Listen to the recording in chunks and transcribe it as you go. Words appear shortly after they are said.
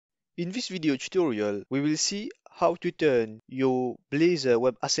In this video tutorial, we will see how to turn your Blazor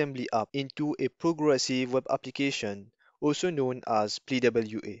WebAssembly app into a progressive web application, also known as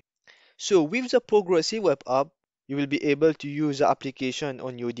PWA. So with the progressive web app, you will be able to use the application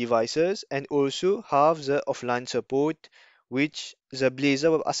on your devices and also have the offline support which the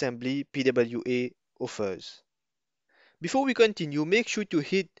Blazor WebAssembly PWA offers. Before we continue, make sure to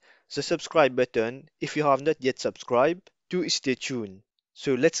hit the subscribe button if you have not yet subscribed to stay tuned.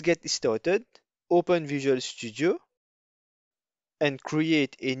 So let's get started. Open Visual Studio and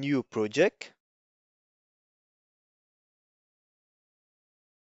create a new project.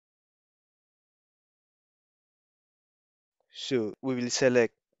 So we will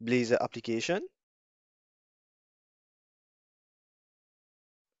select Blazor application.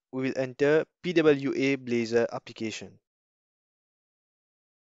 We will enter PWA Blazor application.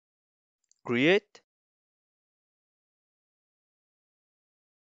 Create.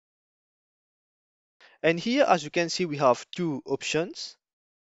 And here, as you can see, we have two options.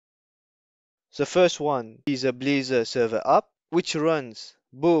 The first one is a Blazor server app, which runs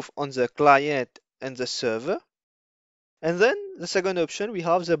both on the client and the server. And then the second option, we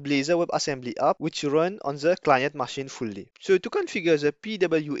have the Blazor WebAssembly app, which run on the client machine fully. So to configure the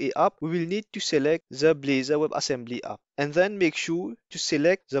PWA app, we will need to select the Blazor WebAssembly app, and then make sure to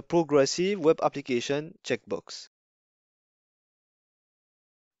select the Progressive Web Application checkbox.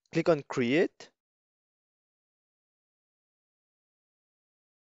 Click on Create.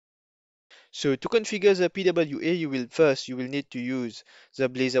 So to configure the PWA, you will need to use the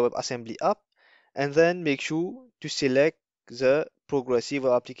Blazor WebAssembly app, and then make sure to select the Progressive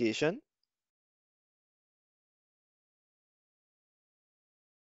Web Application.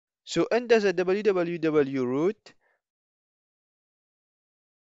 So under the www root,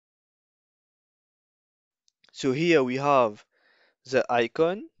 so here we have the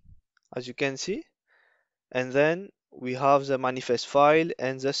icon, as you can see, and then we have the manifest file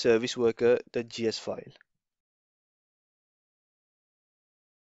and the serviceworker.js file.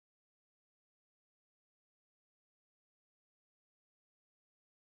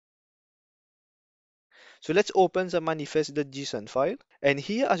 So let's open the manifest.json file. And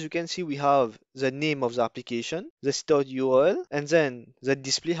here, as you can see, we have the name of the application, the start URL, and then the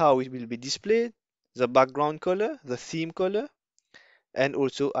display, how it will be displayed, the background color, the theme color, and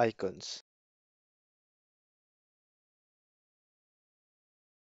also icons.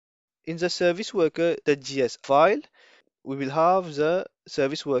 In the serviceworker.js file, we will have the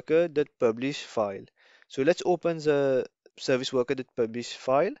serviceworker.publish file. So let's open the serviceworker.publish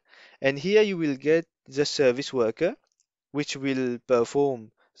file, and here you will get the service worker, which will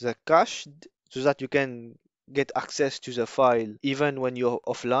perform the cached so that you can get access to the file even when you're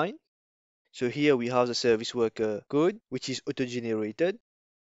offline. So here we have the service worker code, which is auto-generated.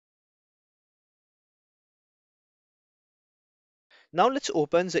 Now let's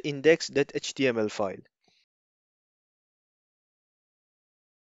open the index.html file.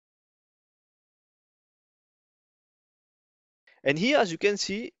 And here, as you can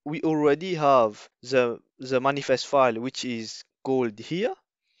see, we already have the manifest file, which is called here.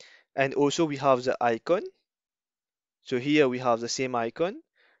 And also we have the icon. So here we have the same icon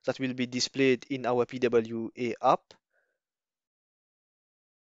that will be displayed in our PWA app.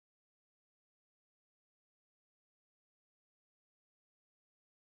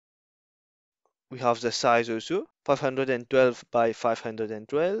 We have the size also, 512 by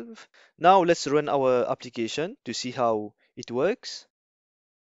 512. Now let's run our application to see how it works.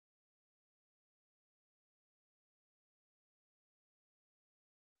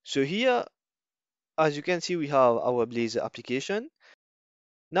 So here, as you can see, we have our Blazor application.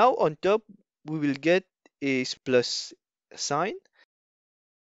 Now on top, we will get a plus sign.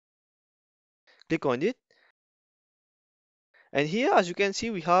 Click on it. And here, as you can see,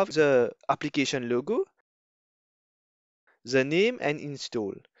 we have the application logo, the name, and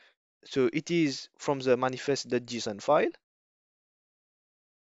install. So it is from the manifest.json file.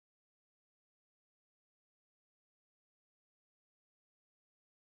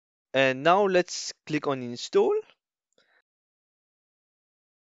 And now let's click on install.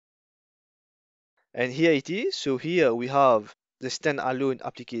 And here it is. So here we have the standalone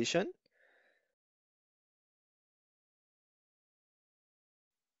application.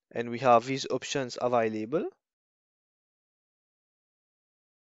 And we have these options available.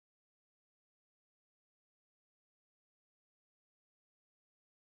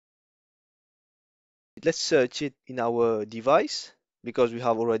 Let's search it in our device because we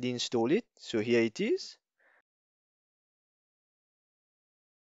have already installed it. So here it is.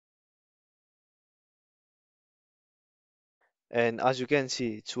 And as you can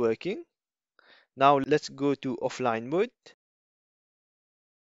see, it's working. Now let's go to offline mode.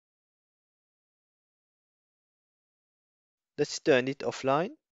 Let's turn it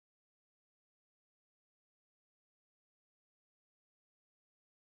offline.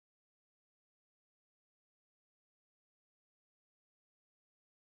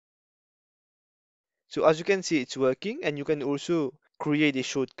 So as you can see, it's working, and you can also create a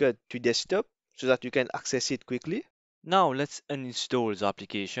shortcut to desktop so that you can access it quickly. Now let's uninstall the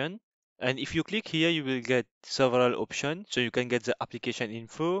application. And if you click here, you will get several options. So you can get the application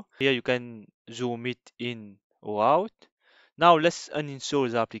info. Here you can zoom it in or out. Now let's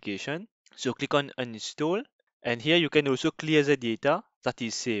uninstall the application. So click on uninstall. And here you can also clear the data that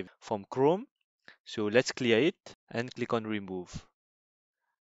is saved from Chrome. So let's clear it and click on remove.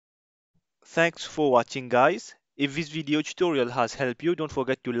 Thanks for watching, guys. If this video tutorial has helped you, don't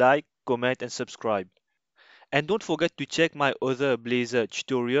forget to like, comment and subscribe. And don't forget to check my other Blazor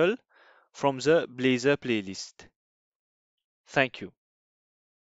tutorial from the Blazor playlist. Thank you.